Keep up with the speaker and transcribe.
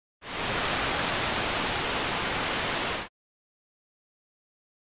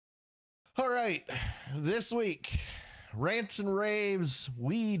All right, this week, Rants and Raves,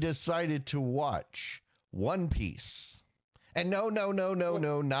 we decided to watch One Piece. And no,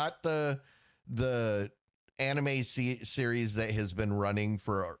 not the anime series that has been running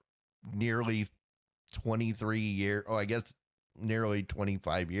for nearly 23 years. Oh, I guess nearly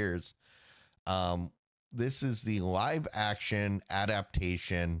 25 years. This is the live action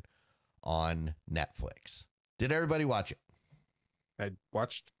adaptation on Netflix. Did everybody watch it? I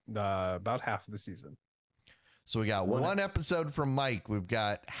watched about half of the season. So we got one episode from Mike. We've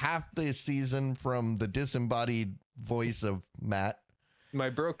got half the season from the disembodied voice of Matt. My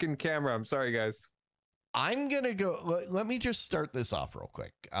broken camera. I'm sorry, guys. I'm going to go. Let me just start this off real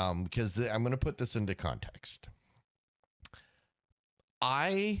quick because I'm going to put this into context.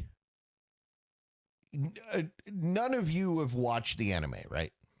 None of you have watched the anime,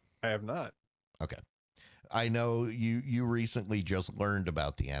 right? I have not. Okay. I know you recently just learned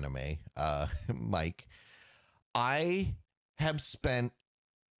about the anime, Mike. I have spent,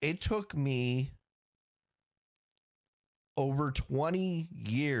 it took me over 20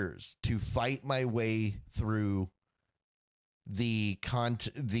 years to fight my way through the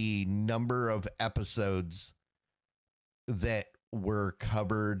number of episodes that were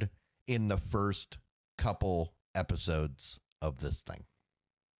covered in the first couple episodes of this thing.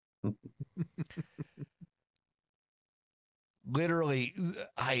 Literally,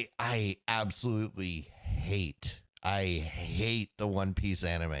 I absolutely hate the One Piece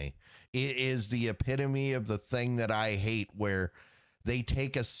anime. It is the epitome of the thing that I hate, where they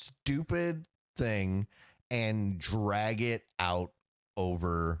take a stupid thing and drag it out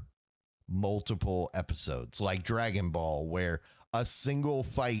over multiple episodes, like Dragon Ball, where a single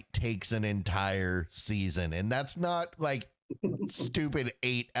fight takes an entire season. And that's not like stupid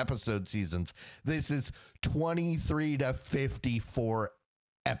 8-episode seasons. This is 23 to 54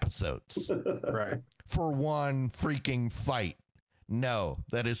 episodes Right. for one freaking fight. No,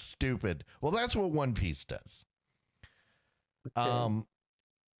 that is stupid. Well, that's what One Piece does. Okay.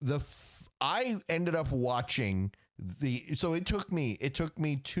 I ended up watching so it took me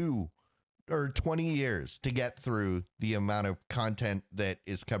 20 years to get through the amount of content that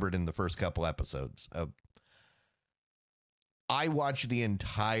is covered in the first couple episodes of. I watched the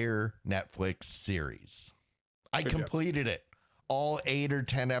entire Netflix series. I completed it. All 8 or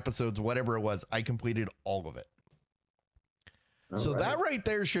 10 episodes, whatever it was, I completed all of it. So that right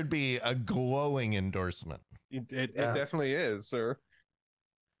there should be a glowing endorsement. It definitely is, sir.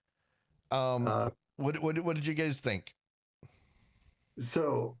 What did you guys think?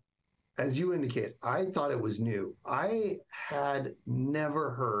 So, as you indicate, I thought it was new. I had never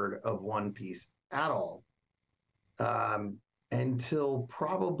heard of One Piece at all. Until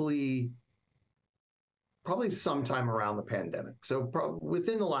probably sometime around the pandemic. So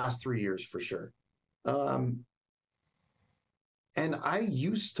within the last 3 years for sure. And I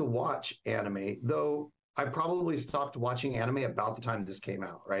used to watch anime, though I probably stopped watching anime about the time this came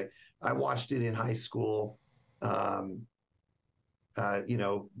out, right? I watched it in high school. The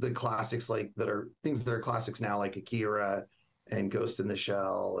classics that are things that are classics now, like Akira and Ghost in the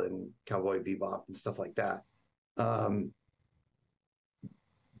Shell and Cowboy Bebop and stuff like that.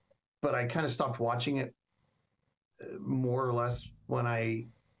 But I kind of stopped watching it more or less when I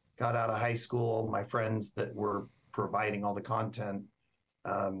got out of high school. My friends that were providing all the content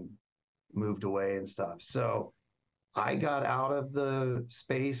moved away and stuff. So I got out of the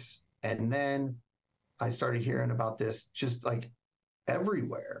space, and then I started hearing about this just like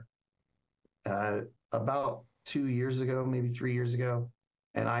everywhere about 2 years ago, maybe 3 years ago.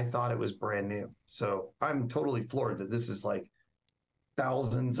 And I thought it was brand new. So I'm totally floored that this is like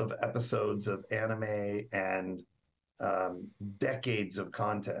thousands of episodes of anime and decades of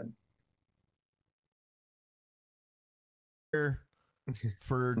content.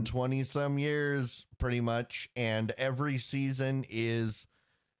 For 20 some years, pretty much. And every season is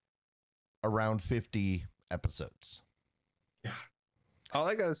around 50 episodes. Yeah. All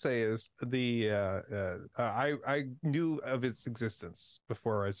I gotta say is I knew of its existence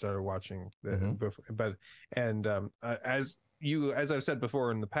before I started watching as I've said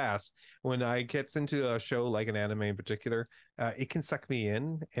before in the past, when I get into a show like an anime in particular, it can suck me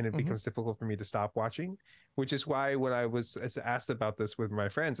in, and it becomes difficult for me to stop watching. Which is why when I was asked about this with my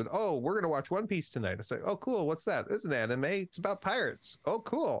friends, and we're gonna watch One Piece tonight, I said, oh cool, what's that? It's an anime. It's about pirates. Oh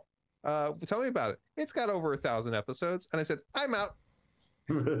cool. Tell me about it. It's got over 1,000 episodes, and I said, I'm out.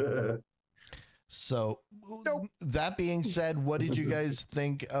 So that being said, what did you guys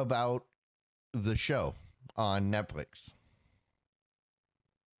think about the show on Netflix?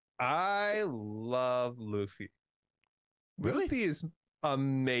 I love Luffy. Really? Luffy is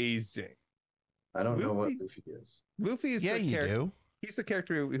amazing. I don't know what Luffy? Luffy is. Luffy is Yeah, the you character. do. He's the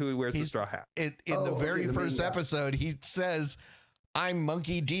character who wears the He's- straw hat. In the Oh, very okay, the first main guy. episode, he says, "I'm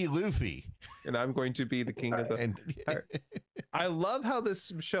Monkey D. Luffy," And I'm going to be the king of the. and I love how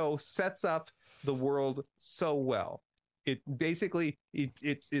this show sets up the world so well. It basically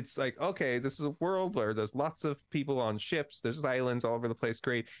it's like, okay, this is a world where there's lots of people on ships, there's islands all over the place.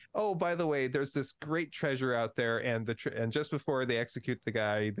 Great. Oh, by the way, there's this great treasure out there, and and just before they execute the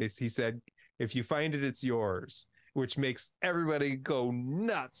guy, he said, if you find it, it's yours, which makes everybody go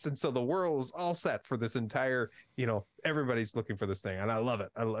nuts. And so the world is all set for this entire, everybody's looking for this thing, and I love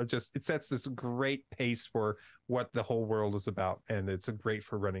it. It sets this great pace for what the whole world is about, and it's great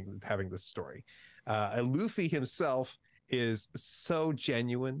for having this story. Luffy himself is so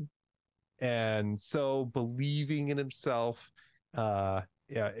genuine and so believing in himself.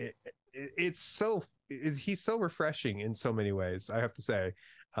 He's so refreshing in so many ways, I have to say.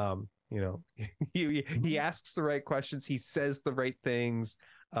 He asks the right questions, he says the right things.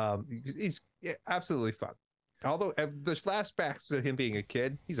 He's absolutely fun. Although there's flashbacks to him being a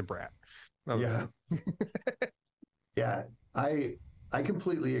kid, he's a brat. Yeah. Yeah, I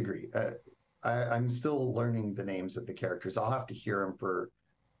completely agree. I'm still learning the names of the characters. I'll have to hear them for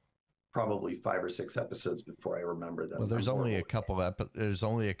probably 5 or 6 episodes before I remember them. well, there's only a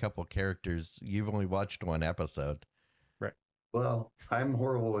couple characters. You've only watched one episode. Right. Well, I'm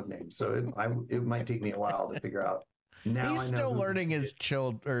horrible with names, so it might take me a while to figure out. Now He's I know still who- learning his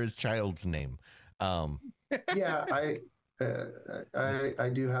child's name. Yeah, I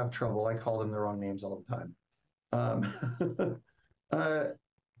do have trouble. I call them the wrong names all the time.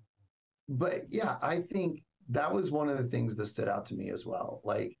 But yeah, I think that was one of the things that stood out to me as well.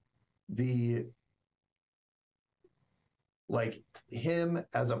 Like him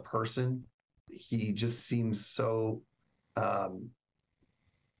as a person, he just seems so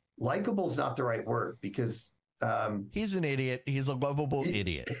likable is not the right word, because He's an idiot. He's a lovable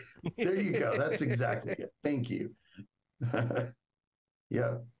idiot. there you go. That's exactly it. Thank you.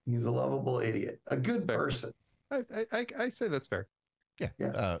 Yeah, he's a lovable idiot, a good Fair. person. I say that's fair. Yeah.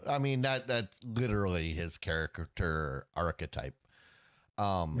 Yeah. I mean, that's literally his character archetype.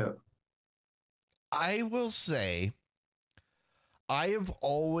 Yeah. I will say I have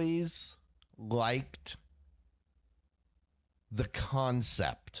always liked the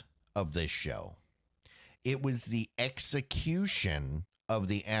concept of this show. It was the execution of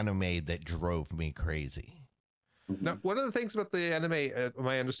the anime that drove me crazy. Now, one of the things about the anime,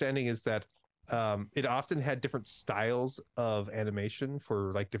 my understanding is that it often had different styles of animation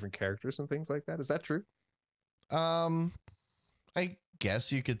for like different characters and things like that. Is that true? I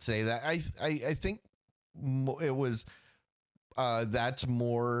guess you could say that. I think it was that's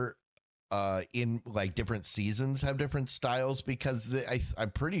more in like different seasons have different styles, because I'm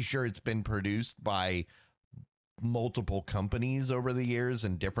pretty sure it's been produced by multiple companies over the years,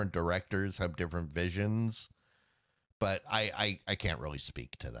 and different directors have different visions. But I can't really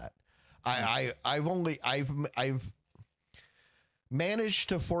speak to that. I've managed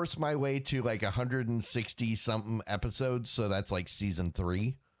to force my way to like 160 something episodes, so that's like season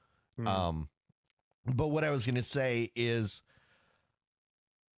 3. Hmm. But what I was going to say is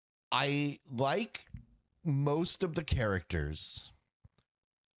I like most of the characters.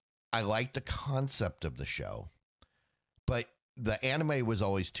 I like the concept of the show, but the anime was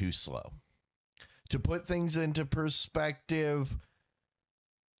always too slow. To put things into perspective,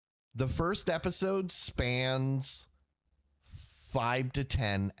 the first episode spans 5 to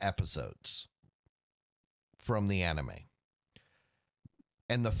 10 episodes from the anime.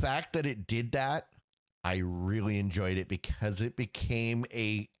 And the fact that it did that, I really enjoyed it, because it became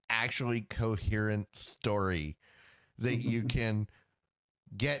a actually coherent story that you can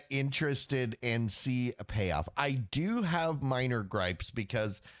get interested and see a payoff. I do have minor gripes,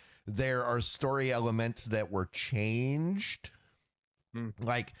 because there are story elements that were changed.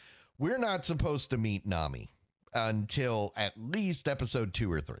 Like, we're not supposed to meet Nami until at least episode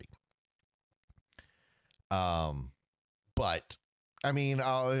 2 or 3. But I mean,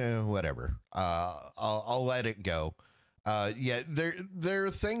 whatever. I'll let it go. Yeah, there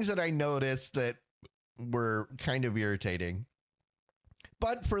are things that I noticed that were kind of irritating,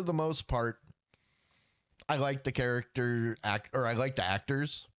 but for the most part, I like the I like the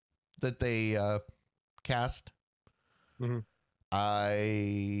actors that they cast. Mm-hmm.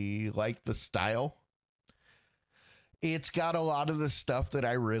 I like the style. It's got a lot of the stuff that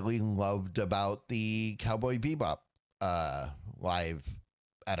I really loved about the Cowboy Bebop live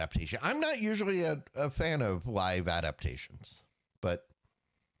adaptation. I'm not usually a fan of live adaptations, but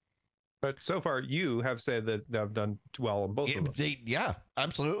But so far, you have said that they've done well on both of them. Yeah,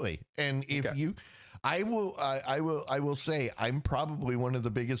 absolutely. And if Okay. you, I will say I'm probably one of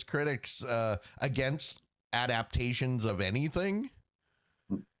the biggest critics against adaptations of anything.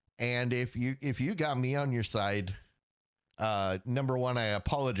 And if you got me on your side, number one, I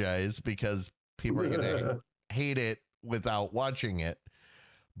apologize because people are gonna hate it without watching it.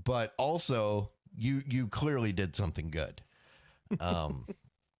 But also, you clearly did something good.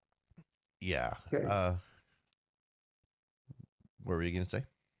 Yeah. Okay. What were you gonna say?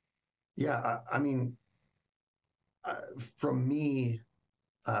 Yeah, I mean, from me,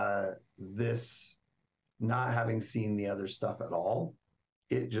 this not having seen the other stuff at all,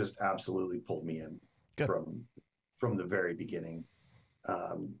 it just absolutely pulled me in Good. from the very beginning.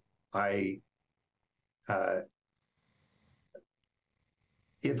 I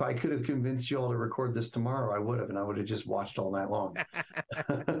if I could have convinced you all to record this tomorrow, I would have, and I would have just watched all night long.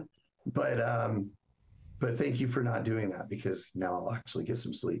 But thank you for not doing that, because now I'll actually get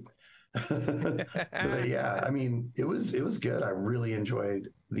some sleep. But yeah, I mean, it was good. I really enjoyed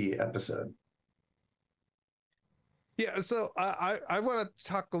the episode. Yeah, so I want to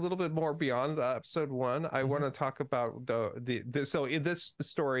talk a little bit more beyond episode one. I want to talk about the so in this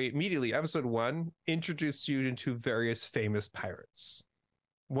story immediately, episode one introduced you into various famous pirates.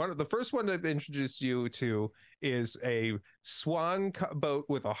 The first one that introduced you to is a swan boat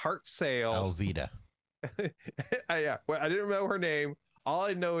with a heart sail. Alvida. Yeah, well, I didn't know her name. All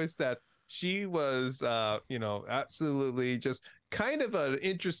I know is that she was, absolutely just kind of an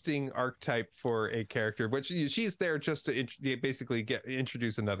interesting archetype for a character. But she's there just to basically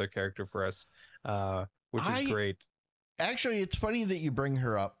introduce another character for us, which is great. Actually, it's funny that you bring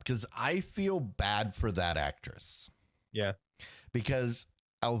her up because I feel bad for that actress. Yeah, because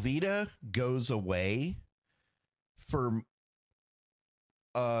Alvida goes away for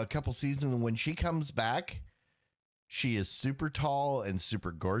a couple seasons, and when she comes back, she is super tall and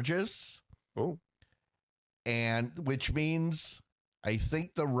super gorgeous. Oh, and which means I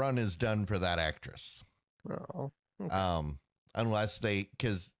think the run is done for that actress. Oh, okay. Unless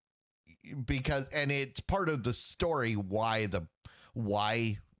because and it's part of the story why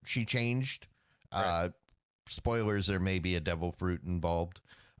she changed. Right. Spoilers, there may be a devil fruit involved.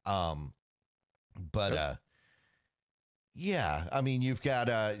 Yeah, I mean, you've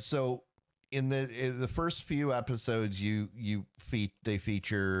got so in the first few episodes they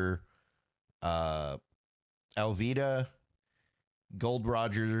feature Alvida, Gold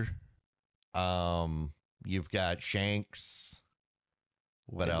Roger, you've got Shanks.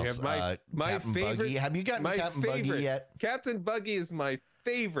 What else? My Captain favorite. Buggy. Have you gotten Captain Buggy yet? Captain Buggy is my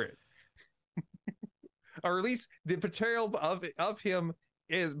favorite. Or at least the portrayal of him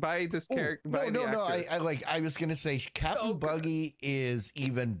is by this character. No. I was gonna say Captain Buggy is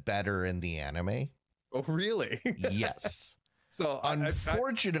even better in the anime. Oh, really? Yes. So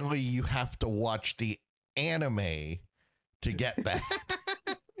unfortunately, you have to watch the anime to get that,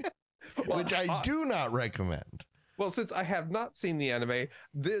 which I do not recommend. Well, since I have not seen the anime,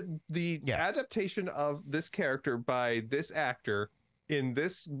 the adaptation of this character by this actor in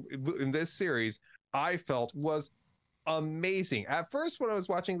this series, I felt was amazing. At first, when I was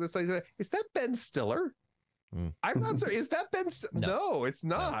watching this, I said, "Is that Ben Stiller?" I'm not sure. Is that Ben Stiller? No, it's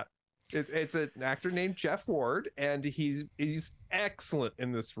not. No. It's an actor named Jeff Ward, and he's excellent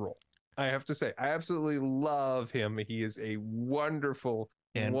in this role. I have to say, I absolutely love him. He is a wonderful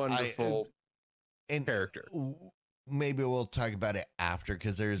character. Maybe we'll talk about it after,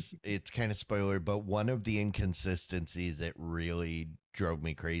 because it's kind of spoiler, but one of the inconsistencies that really drove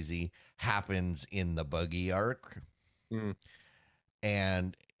me crazy happens in the Buggy arc.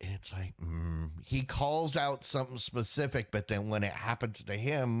 And it's like, he calls out something specific, but then when it happens to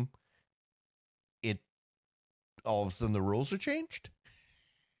him, all of a sudden the rules are changed.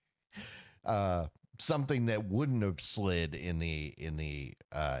 Something that wouldn't have slid in the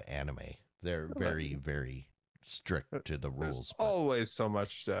anime. They're very, very strict to the rules. There's always so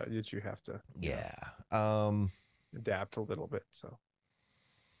much that you have to adapt a little bit. So,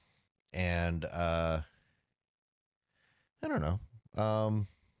 and I don't know.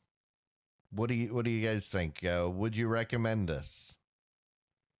 What do you guys think? Would you recommend this?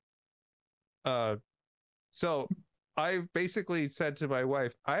 So I basically said to my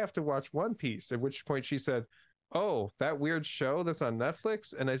wife, I have to watch One Piece, at which point she said, "Oh, that weird show that's on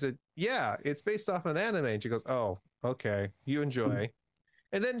Netflix?" And I said, "Yeah, it's based off an anime." And she goes, "Oh, okay, you enjoy."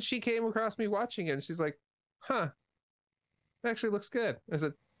 And then she came across me watching it, and she's like, "Huh, it actually looks good." I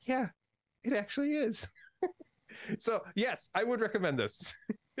said, "Yeah, it actually is." So yes, I would recommend this.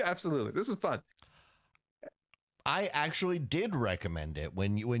 Absolutely, this is fun. I actually did recommend it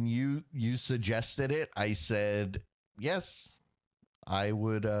when you suggested it. I said yes, I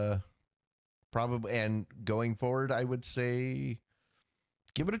would probably, and going forward, I would say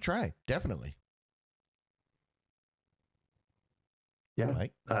give it a try. Definitely. Yeah,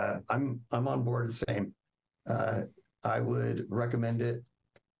 Mike? I'm on board the same. I would recommend it.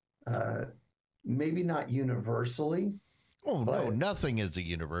 Maybe not universally. Oh no, But- nothing is a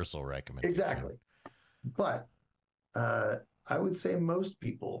universal recommendation. Exactly. But I would say most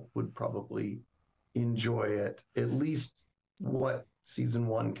people would probably enjoy it, at least what season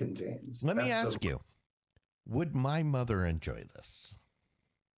 1 contains. Let me That's ask you, would my mother enjoy this?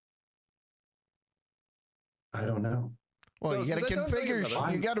 I don't know. Well, So- you so got to then don't tell your configure.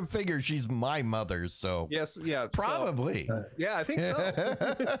 mother. You got to figure she's my mother, so Yes, yeah, probably. So, yeah, I think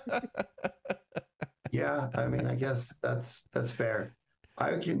so. Yeah, I mean, I guess that's fair.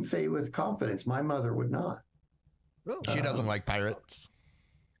 I can say with confidence, my mother would not. Well, She doesn't like pirates.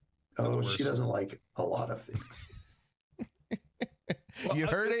 They're the Oh, worst. she doesn't like a lot of things. You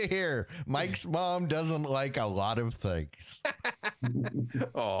heard it here. Mike's mom doesn't like a lot of things.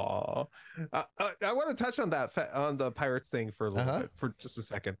 Aw. I want to touch on that on the pirates thing for a little bit, for just a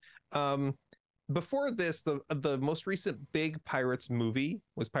second. Before this, the most recent big pirates movie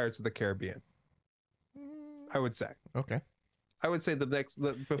was Pirates of the Caribbean. I would say. Okay. I would say before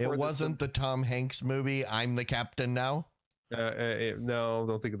It this, wasn't the Tom Hanks movie, I'm the Captain Now? no,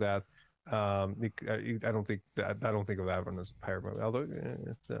 don't think of that. I don't think of that one as a pirate movie. Although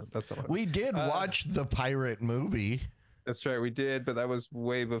that's not. We did watch the pirate movie. That's right, we did, but that was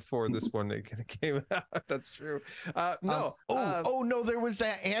way before this one that came out. That's true. No. No, there was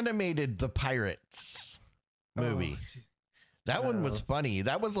that animated The Pirates movie. geez. That one was funny.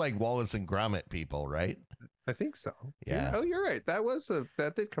 That was like Wallace and Gromit people, right? I think so. Yeah. Oh, you're right.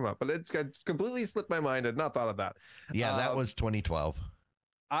 That did come up, but it completely slipped my mind. I'd not thought of that. Yeah, that was 2012.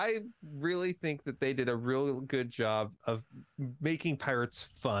 I really think that they did a real good job of making pirates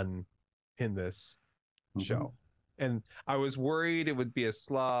fun in this show. And I was worried it would be a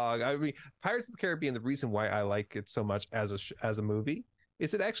slog. I mean, Pirates of the Caribbean, the reason why I like it so much as a movie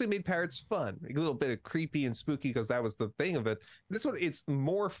is it actually made pirates fun. A little bit of creepy and spooky because that was the thing of it. This one, it's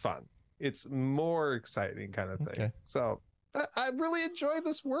more fun. It's more exciting kind of thing. Okay. So I really enjoy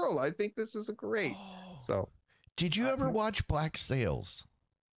this world. I think this is great. So Did you ever watch Black Sails?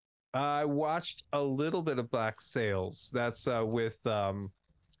 I watched a little bit of Black Sails. That's with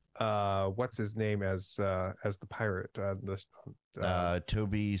what's his name as the pirate?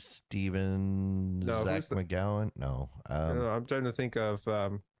 Toby Stevens, No, Zach who's the- McGowan? No. I'm trying to think of.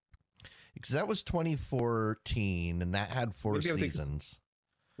 Because that was 2014 and that had 4 Maybe I'm thinking- seasons.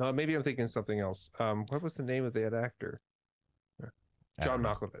 No, maybe I'm thinking something else. What was the name of that actor? I John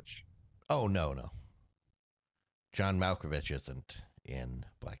don't know. Malkovich. Oh, no. John Malkovich isn't in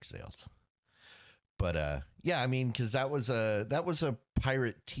Black Sails. But yeah, I mean, because that was a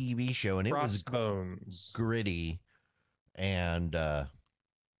pirate TV show and it was Crossbones. gritty and I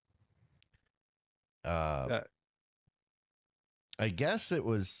guess it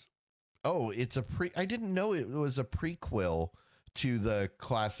was I didn't know it was a prequel to the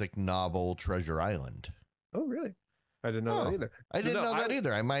classic novel Treasure Island. Oh, really? I didn't know that either. I didn't know that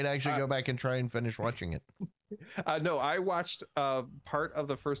either. I might actually I- go back and try and finish watching it. No, I watched part of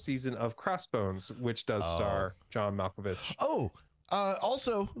the first season of Crossbones, which does star John Malkovich.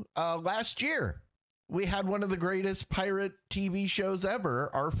 Also, last year we had one of the greatest pirate TV shows ever.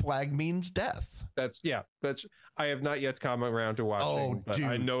 Our Flag Means Death. That's I have not yet come around to watching, but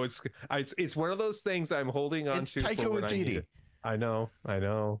I dude. know it's one of those things I'm holding on It's to. Taika for when I need Waititi. it. I know.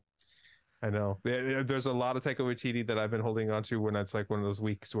 There's a lot of Taika Waititi that I've been holding on to when it's like one of those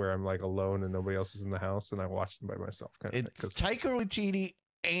weeks where I'm like alone and nobody else is in the house and I watch them by myself. Kind of It's Taika Waititi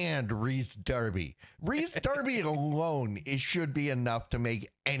and Reese Darby. Reese Darby alone should be enough to make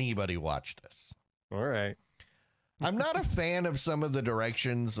anybody watch this. All right. I'm not a fan of some of the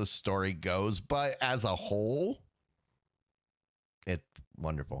directions the story goes, but as a whole, it's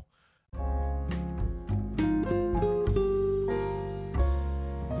wonderful.